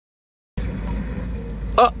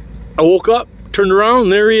I woke up, turned around,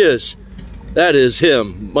 and there he is. That is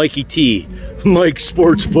him, Mikey T. Mike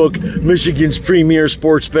Sportsbook, Michigan's premier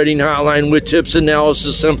sports betting hotline with tips,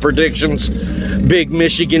 analysis, and predictions. Big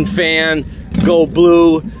Michigan fan, go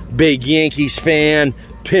blue. Big Yankees fan,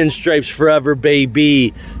 pinstripes forever,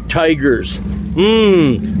 baby. Tigers,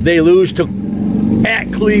 they lose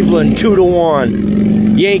at Cleveland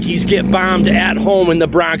 2-1. Yankees get bombed at home in the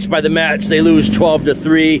Bronx by the Mets. They lose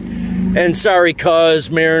 12-3. And sorry,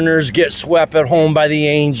 cuz Mariners get swept at home by the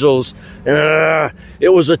Angels.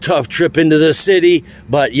 It was a tough trip into the city,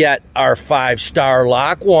 but yet our 5-star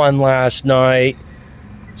lock won last night.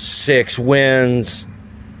 6 wins.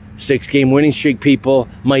 6-game winning streak, people.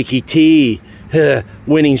 Mikey T.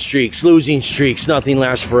 Winning streaks, losing streaks, nothing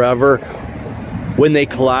lasts forever. When they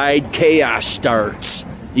collide, chaos starts.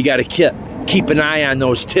 You got to keep an eye on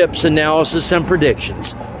those tips, analysis, and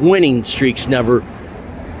predictions. Winning streaks never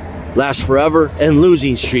last forever, and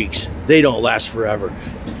losing streaks, they don't last forever.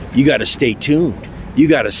 You got to stay tuned. You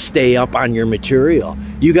got to stay up on your material.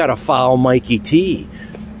 You got to follow Mikey T.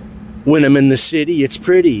 When I'm in the city, it's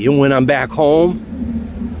pretty. And when I'm back home,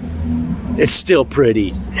 it's still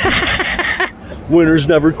pretty. Winners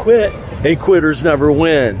never quit, and quitters never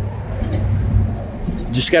win.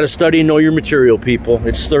 Just got to study and know your material, people.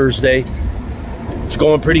 It's Thursday. It's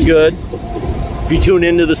going pretty good. If you tune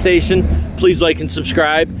into the station, please like and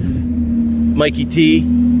subscribe. Mikey T,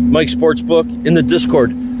 Mike Sportsbook, in the Discord.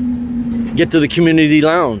 Get to the community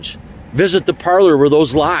lounge. Visit the parlor where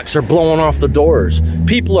those locks are blowing off the doors.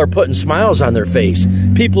 People are putting smiles on their face.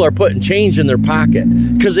 People are putting change in their pocket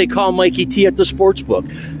because they call Mikey T at the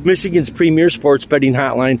Sportsbook, Michigan's premier sports betting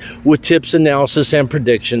hotline with tips, analysis, and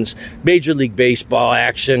predictions. Major League Baseball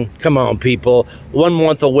action. Come on, people. 1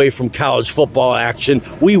 month away from college football action.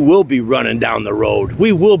 We will be running down the road.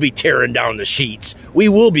 We will be tearing down the sheets. We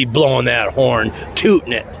will be blowing that horn,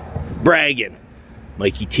 tooting it, bragging.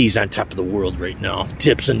 Mikey T's on top of the world right now.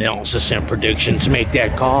 Tips, analysis, and predictions. Make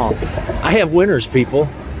that call. I have winners, people.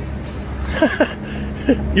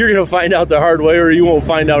 You're going to find out the hard way, or you won't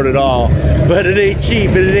find out at all. But it ain't cheap,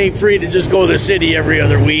 and it ain't free to just go to the city every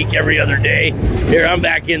other week, every other day. Here, I'm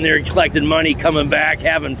back in there collecting money, coming back,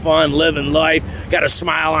 having fun, living life. Got a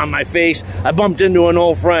smile on my face. I bumped into an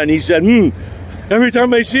old friend. He said, every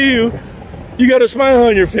time I see you, you got a smile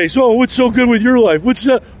on your face. Oh, what's so good with your life? What's,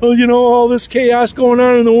 all this chaos going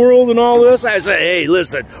on in the world and all this? I say, hey,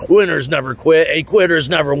 listen, winners never quit, and quitters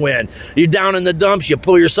never win. You're down in the dumps, you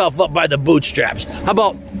pull yourself up by the bootstraps. How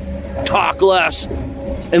about talk less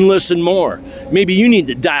and listen more? Maybe you need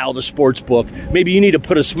to dial the sports book. Maybe you need to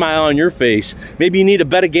put a smile on your face. Maybe you need to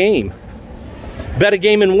bet a game. Bet a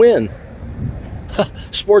game and win.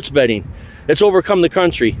 Sports betting. It's overcome the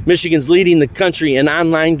country. Michigan's leading the country in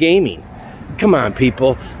online gaming. Come on,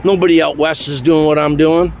 people. Nobody out west is doing what I'm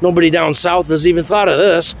doing. Nobody down south has even thought of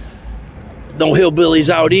this. No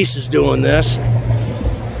hillbillies out east is doing this.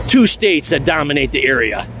 2 states that dominate the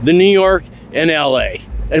area, the New York and LA.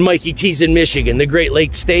 And Mikey T's in Michigan, the Great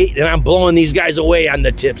Lakes state, and I'm blowing these guys away on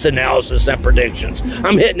the tips, analysis, and predictions.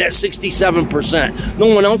 I'm hitting at 67%.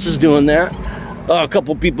 No one else is doing that. A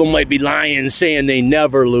couple people might be lying, saying they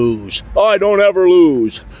never lose. Oh, I don't ever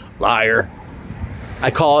lose. Liar.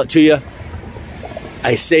 I call it to you.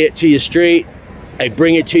 I say it to you straight. I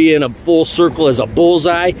bring it to you in a full circle as a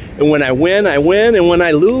bullseye. And when I win, I win. And when I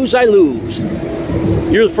lose, I lose.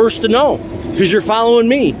 You're the first to know because you're following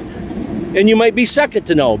me. And you might be second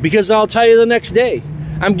to know because I'll tell you the next day.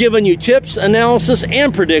 I'm giving you tips, analysis,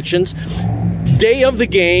 and predictions. Day of the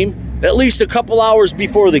game, at least a couple hours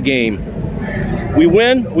before the game. We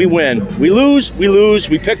win, we win. We lose, we lose.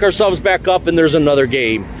 We pick ourselves back up and there's another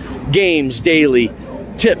game. Games daily.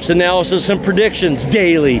 Tips, analysis, and predictions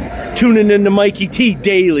daily. Tuning into Mikey T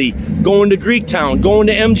daily. Going to Greektown, going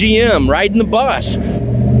to MGM, riding the bus.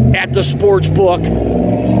 At the sports book.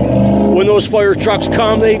 When those fire trucks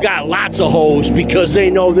come, they got lots of hose because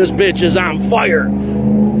they know this bitch is on fire.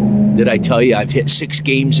 Did I tell you I've hit 6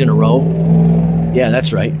 games in a row? Yeah,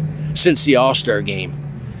 that's right. Since the All-Star game.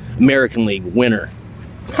 American League winner.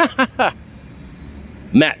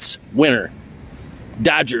 Mets winner.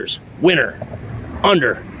 Dodgers winner.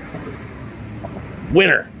 Under.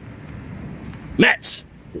 Winner. Mets.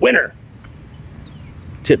 Winner.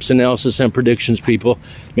 Tips, analysis, and predictions, people.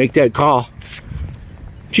 Make that call.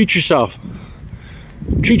 Treat yourself.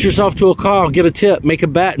 Treat yourself to a call. Get a tip. Make a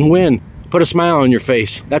bet and win. Put a smile on your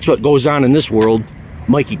face. That's what goes on in this world.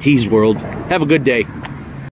 Mikey T's world. Have a good day.